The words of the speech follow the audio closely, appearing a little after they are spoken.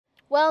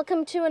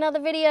Welcome to another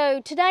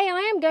video. Today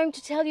I am going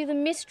to tell you the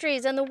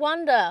mysteries and the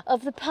wonder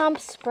of the pump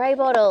spray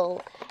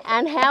bottle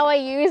and how I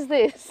use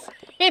this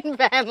in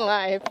van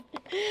life.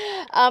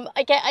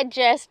 I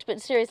jest, but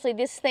seriously,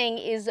 this thing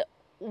is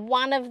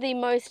one of the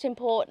most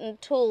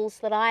important tools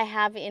that I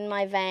have in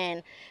my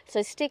van.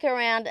 So stick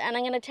around and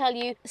I'm going to tell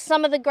you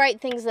some of the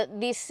great things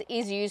that this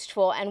is used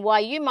for and why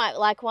you might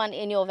like one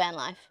in your van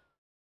life.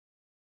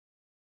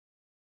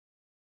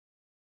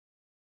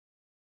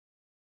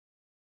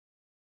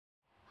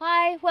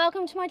 Hi,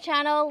 welcome to my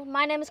channel.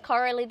 My name is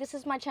Coralie. This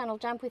is my channel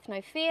Jump With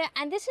No Fear,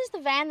 and this is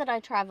the van that I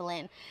travel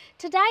in.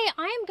 Today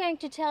I am going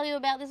to tell you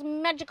about this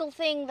magical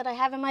thing that I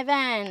have in my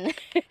van.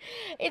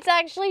 It's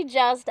actually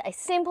just a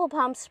simple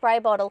pump spray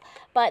bottle,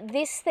 but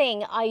this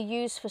thing I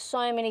use for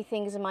so many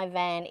things in my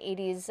van. It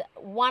is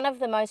one of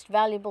the most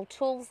valuable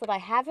tools that I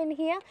have in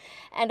here,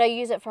 and I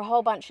use it for a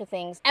whole bunch of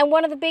things. And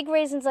one of the big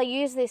reasons I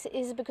use this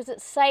is because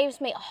it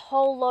saves me a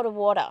whole lot of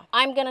water.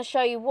 I'm going to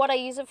show you what I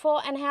use it for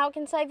and how it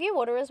can save you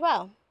water as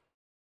well.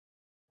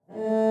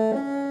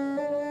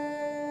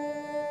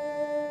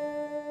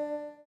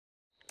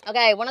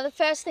 Okay, one of the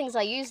first things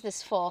I use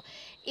this for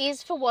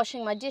is for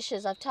washing my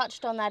dishes. I've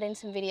touched on that in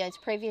some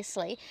videos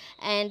previously,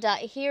 and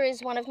here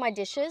is one of my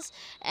dishes.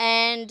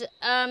 And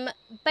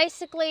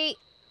basically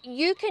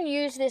you can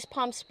use this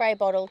pump spray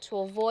bottle to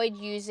avoid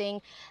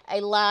using a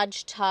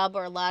large tub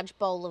or a large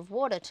bowl of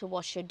water to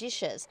wash your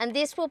dishes. And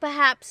this will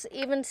perhaps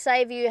even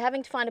save you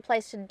having to find a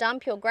place to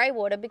dump your grey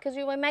water, because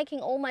you were making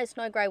almost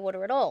no grey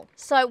water at all.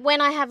 So when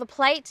I have a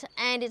plate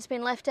and it's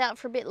been left out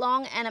for a bit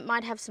long and it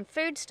might have some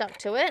food stuck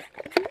to it,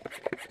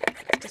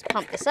 just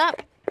pump this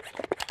up.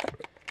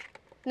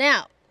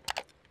 Now,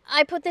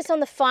 I put this on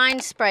the fine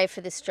spray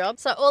for this job.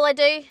 So all I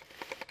do,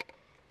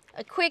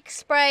 a quick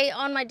spray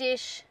on my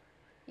dish.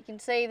 You can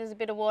see there's a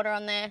bit of water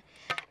on there.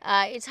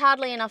 It's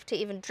hardly enough to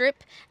even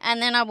drip, and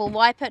then I will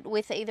wipe it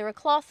with either a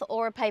cloth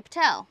or a paper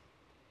towel.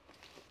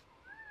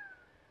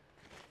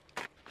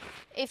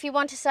 If you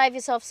want to save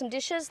yourself some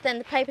dishes, then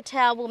the paper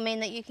towel will mean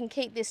that you can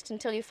keep this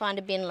until you find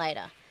a bin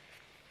later.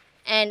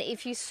 And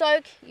if you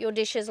soak your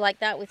dishes like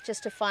that with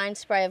just a fine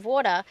spray of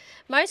water,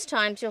 most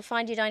times you'll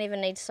find you don't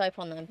even need soap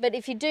on them. But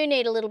if you do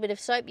need a little bit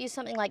of soap, use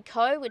something like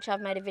Co, which I've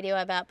made a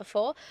video about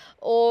before,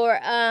 or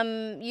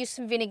use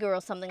some vinegar or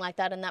something like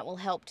that, and that will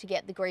help to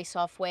get the grease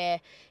off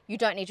where you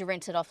don't need to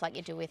rinse it off like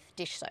you do with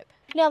dish soap.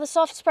 Now, the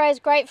soft spray is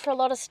great for a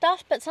lot of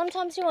stuff, but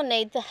sometimes you will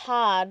need the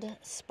hard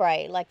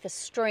spray, like the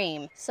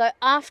stream. So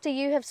after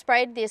you have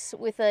sprayed this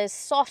with a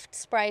soft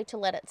spray to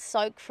let it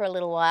soak for a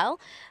little while,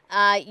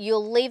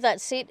 you'll leave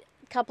that sit.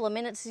 Couple of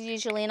minutes is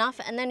usually enough,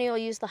 and then you'll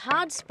use the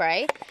hard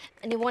spray,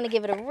 and you want to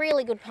give it a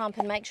really good pump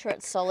and make sure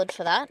it's solid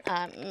for that,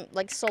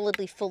 like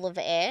solidly full of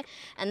air.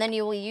 And then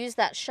you will use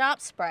that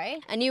sharp spray,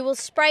 and you will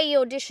spray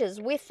your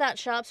dishes with that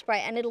sharp spray,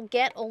 and it'll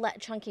get all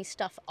that chunky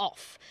stuff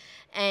off.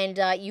 And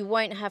you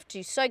won't have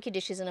to soak your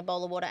dishes in a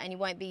bowl of water, and you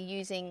won't be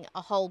using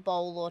a whole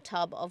bowl or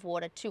tub of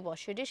water to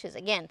wash your dishes.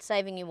 Again,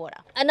 saving you water.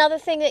 Another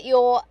thing that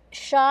your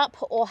sharp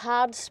or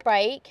hard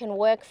spray can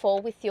work for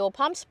with your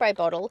pump spray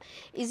bottle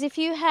is if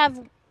you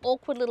have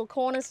awkward little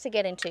corners to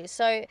get into.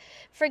 So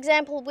for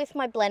example, with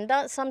my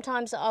blender,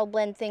 sometimes I'll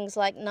blend things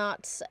like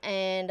nuts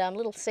and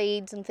little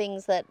seeds and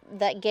things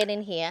that get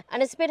in here,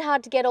 and it's a bit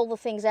hard to get all the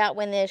things out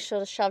when they're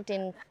sort of shoved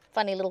in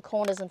funny little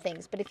corners and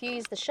things. But if you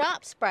use the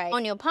sharp spray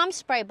on your pump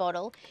spray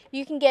bottle,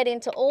 you can get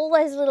into all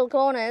those little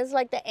corners,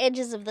 like the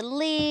edges of the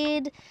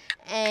lid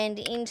and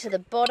into the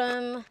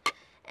bottom.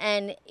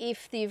 And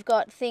if you've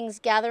got things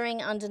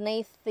gathering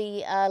underneath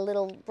the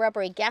little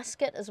rubbery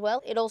gasket as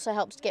well, it also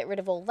helps to get rid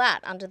of all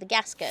that under the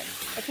gasket.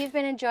 If you've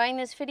been enjoying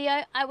this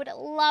video, I would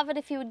love it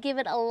if you would give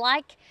it a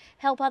like,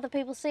 help other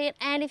people see it,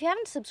 and if you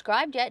haven't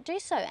subscribed yet, do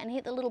so and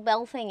hit the little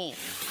bell thingy.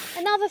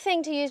 Another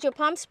thing to use your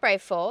pump spray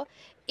for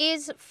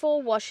is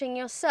for washing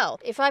yourself.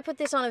 If I put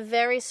this on a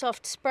very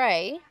soft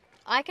spray,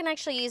 I can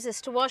actually use this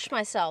to wash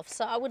myself.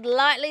 So I would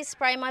lightly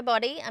spray my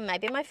body and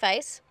maybe my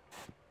face.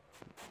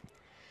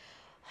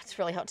 It's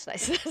really hot today,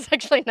 so that's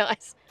actually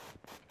nice.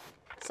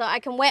 So I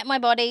can wet my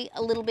body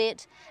a little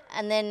bit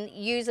and then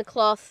use a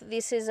cloth.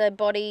 This is a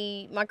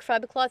body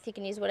microfiber cloth. You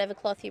can use whatever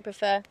cloth you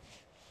prefer.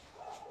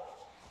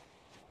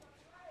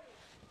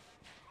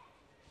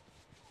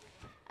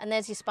 And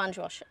there's your sponge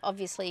wash.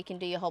 Obviously, you can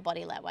do your whole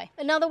body that way.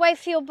 Another way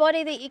for your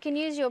body that you can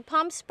use your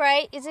pump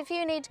spray is if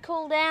you need to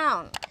cool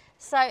down.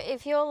 So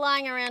if you're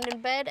lying around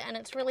in bed and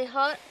it's really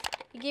hot,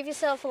 you give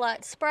yourself a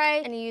light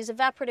spray and you use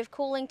evaporative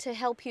cooling to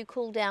help you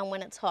cool down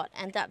when it's hot,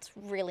 and that's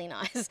really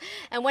nice.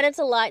 And when it's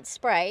a light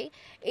spray,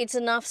 it's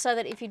enough so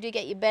that if you do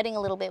get your bedding a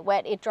little bit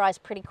wet, it dries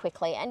pretty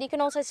quickly. And you can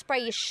also spray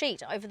your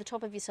sheet over the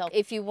top of yourself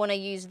if you want to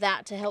use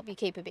that to help you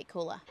keep a bit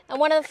cooler. And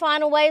one of the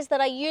final ways that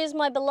I use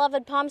my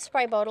beloved pump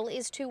spray bottle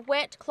is to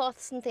wet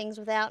cloths and things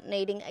without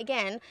needing,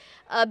 again,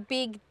 a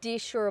big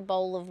dish or a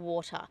bowl of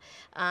water.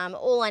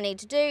 All I need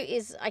to do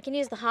is, I can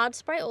use the hard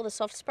spray or the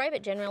soft spray,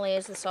 but generally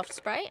use the soft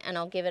spray, and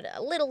I'll give it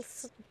a little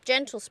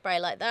gentle spray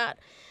like that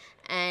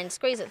and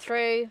squeeze it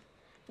through,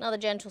 another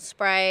gentle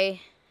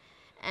spray,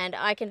 and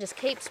I can just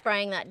keep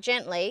spraying that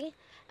gently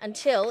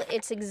until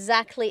it's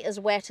exactly as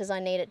wet as I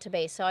need it to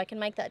be. So I can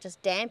make that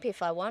just damp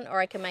if I want, or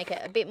I can make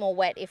it a bit more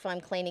wet if I'm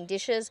cleaning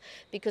dishes,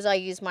 because I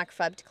use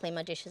microfiber to clean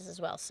my dishes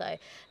as well. So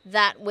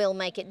that will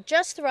make it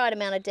just the right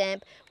amount of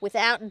damp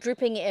without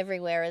dripping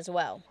everywhere as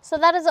well. So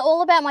that is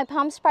all about my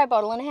pump spray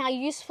bottle and how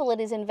useful it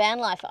is in van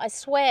life. I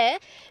swear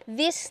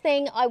this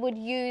thing I would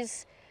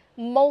use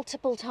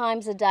multiple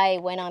times a day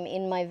when I'm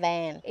in my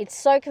van. It's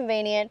so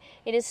convenient,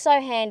 it is so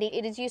handy,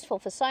 it is useful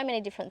for so many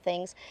different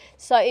things.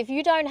 So if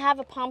you don't have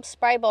a pump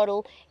spray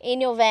bottle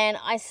in your van,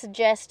 I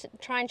suggest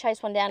try and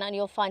chase one down and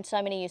you'll find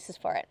so many uses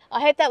for it.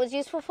 I hope that was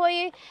useful for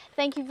you.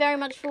 Thank you very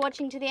much for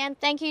watching to the end.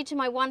 Thank you to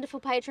my wonderful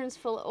patrons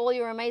for all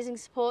your amazing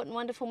support and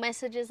wonderful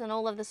messages and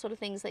all of the sort of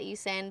things that you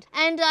send.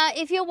 And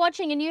if you're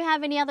watching and you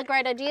have any other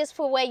great ideas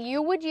for where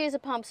you would use a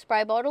pump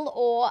spray bottle,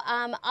 or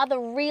other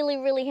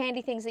really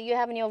handy things that you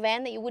have in your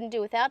van that you wouldn't do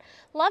without,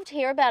 love to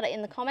hear about it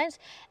in the comments.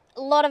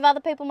 A lot of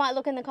other people might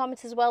look in the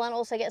comments as well and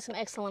also get some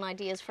excellent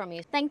ideas from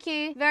you. Thank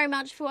you very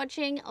much for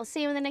watching. I'll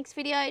see you in the next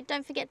video.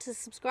 Don't forget to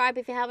subscribe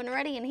if you haven't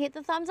already and hit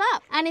the thumbs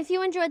up. And if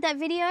you enjoyed that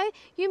video,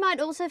 you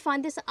might also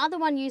find this other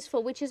one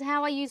useful, which is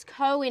how I use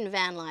Co in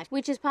van life,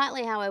 which is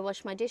partly how I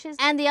wash my dishes.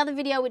 And the other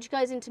video which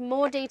goes into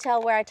more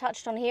detail where I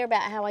touched on here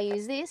about how I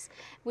use this,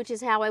 which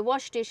is how I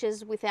wash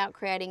dishes without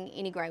creating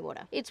any grey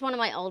water. It's one of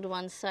my older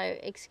ones, so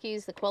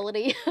excuse the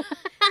quality.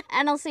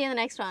 And I'll see you in the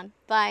next one.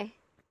 Bye.